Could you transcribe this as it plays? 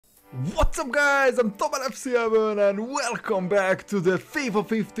What's up guys, I'm FullMetalZo and welcome back to the FIFA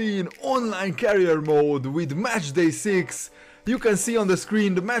 15 online career mode with Matchday 6. You can see on the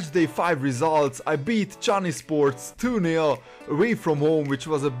screen the Matchday 5 results. I beat Chani Sports 2-0 away from home, which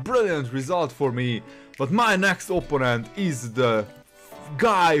was a brilliant result for me. But my next opponent is the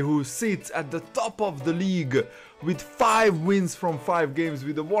guy who sits at the top of the league with 5 wins from 5 games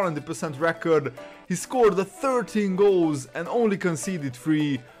with a 100% record. He scored 13 goals and only conceded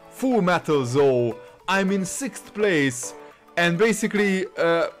 3. FullMetalZo. I'm in 6th place and basically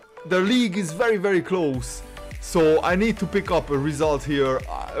the league is very close, so I need to pick up a result here.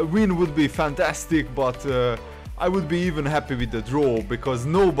 A win would be fantastic, but I would be even happy with the draw because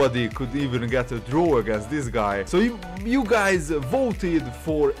nobody could even get a draw against this guy. So you guys voted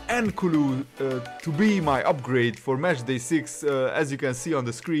for Nkulu to be my upgrade for Matchday 6, as you can see on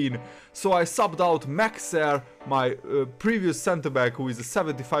the screen. So I subbed out Maxer, my previous centre back, who is a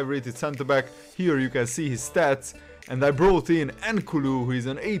 75 rated centre back. Here you can see his stats. And I brought in Nkulu, who is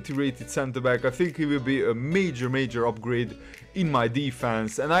an 80 rated centre back. I think he will be a major upgrade in my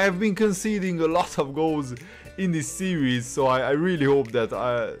defense. And I have been conceding a lot of goals in this series, so I really hope that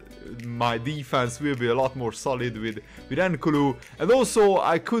my defense will be a lot more solid with Nkulu. And also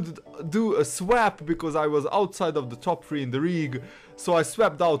I could do a swap because I was outside of the top 3 in the league. So I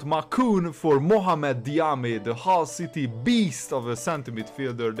swapped out Makoun for Mohamed Diame, the Hull City beast of a centre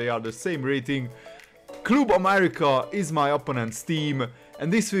midfielder. They are the same rating. Club America is my opponent's team,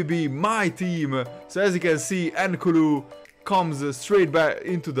 and this will be my team. So as you can see, Nkulu comes straight back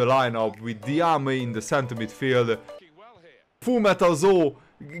into the lineup with Diame in the center midfield. FullMetalZo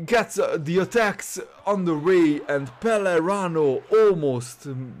gets the attacks underway and Pellerano almost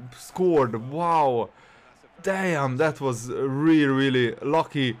scored. Wow, damn, that was really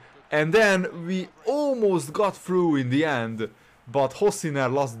lucky. And then we almost got through in the end, but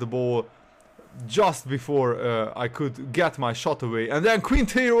Hosiner lost the ball just before I could get my shot away. And then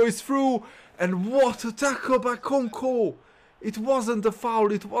Quintero is through, and what a tackle by Conco! It wasn't a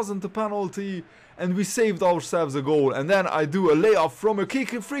foul, it wasn't a penalty, and we saved ourselves a goal. And then I do a layup from a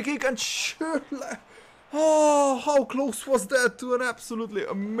free kick, and oh, how close was that to an absolutely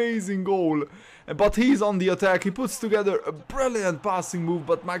amazing goal. But he's on the attack, he puts together a brilliant passing move,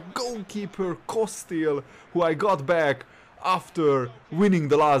 but my goalkeeper Kostil, who I got back after winning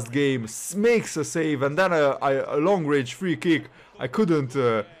the last game, makes a save, and then a long range free kick. I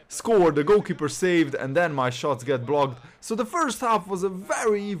couldn't score, the goalkeeper saved, and then my shots get blocked. So the first half was a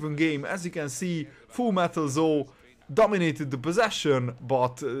very even game. As you can see, FullMetalZo dominated the possession,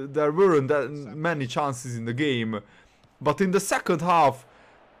 but there weren't that many chances in the game. But in the second half,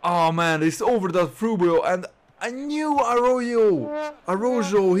 oh man, it's over that through ball, and I knew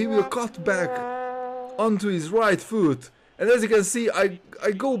Arroyo, he will cut back onto his right foot. And as you can see, I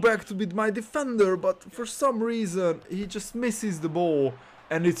go back to with my defender, but for some reason he just misses the ball,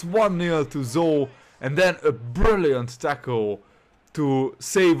 and it's 1-0 to Zo. And then a brilliant tackle to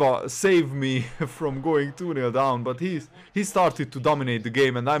save me from going 2-0 down. But he started to dominate the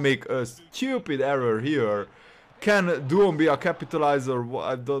game, and I make a stupid error here. Can Duombia capitalize, or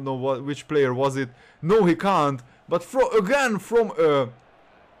I don't know which player was it? No, he can't. But again from a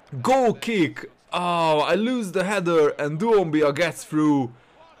goal kick. Oh, I lose the header and Duombia gets through,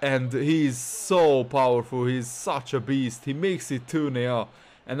 and he's so powerful, he's such a beast. He makes it 2-0,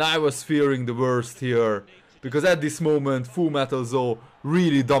 and I was fearing the worst here, because at this moment FullMetalZo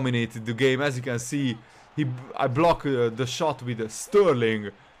really dominated the game. As you can see, I block the shot with a Sterling,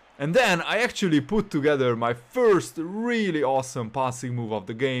 and then I actually put together my first really awesome passing move of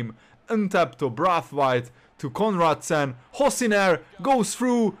the game. Untap to Brathwaite to Konradsen, Hosiner goes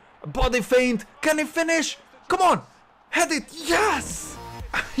through, body feint, can he finish? Come on, head it, yes!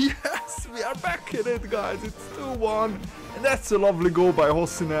 Yes, we are back in it guys, it's 2-1, and that's a lovely goal by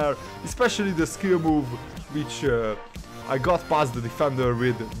Hosiner, especially the skill move, which I got past the defender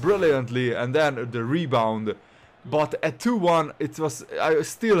with brilliantly, and then the rebound. But at 2-1, I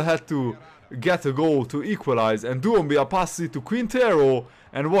still had to get a goal to equalize, and Duombia passes it to Quintero,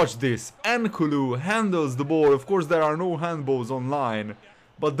 and watch this, Nkulu handles the ball. Of course there are no handballs online,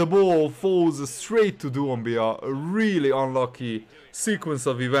 but the ball falls straight to Duombia. A really unlucky sequence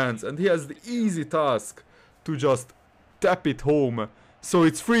of events, and he has the easy task to just tap it home. So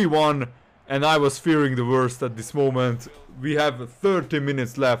it's 3-1, and I was fearing the worst at this moment. We have 30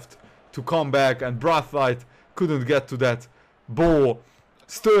 minutes left to come back, and Brathwaite couldn't get to that ball.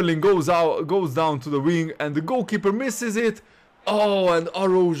 Sterling goes down to the wing, and the goalkeeper misses it. Oh, and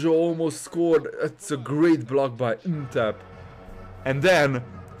Araujo almost scored. It's a great block by Untap. And then,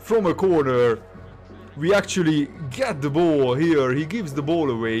 from a corner, We actually get the ball here. He gives the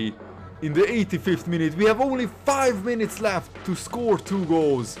ball away in the 85th minute. We have only 5 minutes left to score 2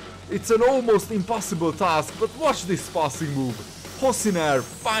 goals. It's an almost impossible task, but watch this passing move. Hosiner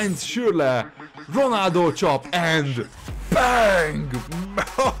finds Schürrle, Ronaldo chop, and bang!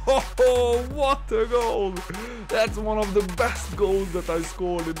 What a goal! That's one of the best goals that I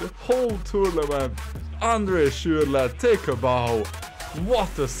scored in the whole tournament. Andre Schürrle, take a bow.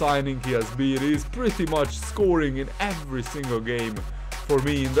 What a signing he has been. He's pretty much scoring in every single game for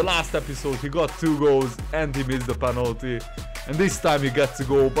me. In the last episode he got 2 goals and he missed the penalty. And this time he gets a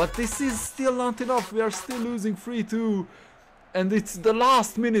goal. But this is still not enough. We are still losing 3-2. And it's the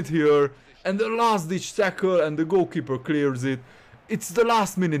last minute here. And the last ditch tackle and the goalkeeper clears it. It's the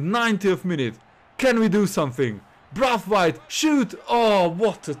last minute, 90th minute. Can we do something? Braithwaite, shoot! Oh,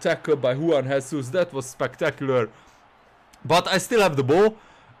 what a tackle by Juan Jesus. That was spectacular. But I still have the ball,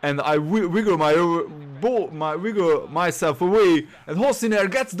 and I wiggle myself away, and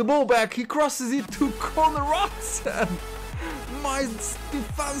Hosiner gets the ball back. He crosses it to Conor Rodson. My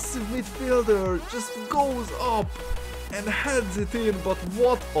defensive midfielder just goes up and heads it in. But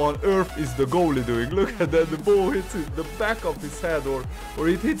what on earth is the goalie doing? Look at that, the ball hits the back of his head, or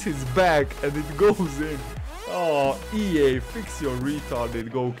it hits his back and it goes in. Oh, EA, fix your retarded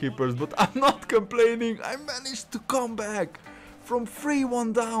goalkeepers. But I'm not complaining. I managed to come back from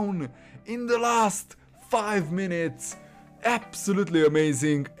 3-1 down in the last 5 minutes. Absolutely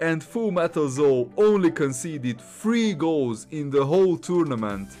amazing. And FullMetalZo only conceded 3 goals in the whole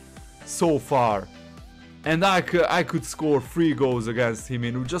tournament so far. And I could score 3 goals against him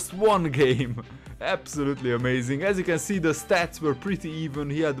in just 1 game. Absolutely amazing. As you can see, the stats were pretty even.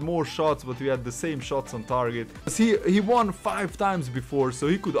 He had more shots, but we had the same shots on target. He won 5 times before, so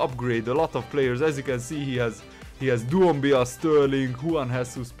he could upgrade a lot of players. As you can see, he has Duombia, Sterling, Juan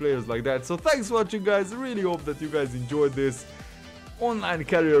Jesus, players like that. So thanks for watching, guys. I really hope that you guys enjoyed this online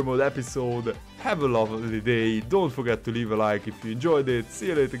career mode episode. Have a lovely day. Don't forget to leave a like if you enjoyed it. See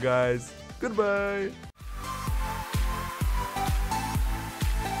you later, guys. Goodbye.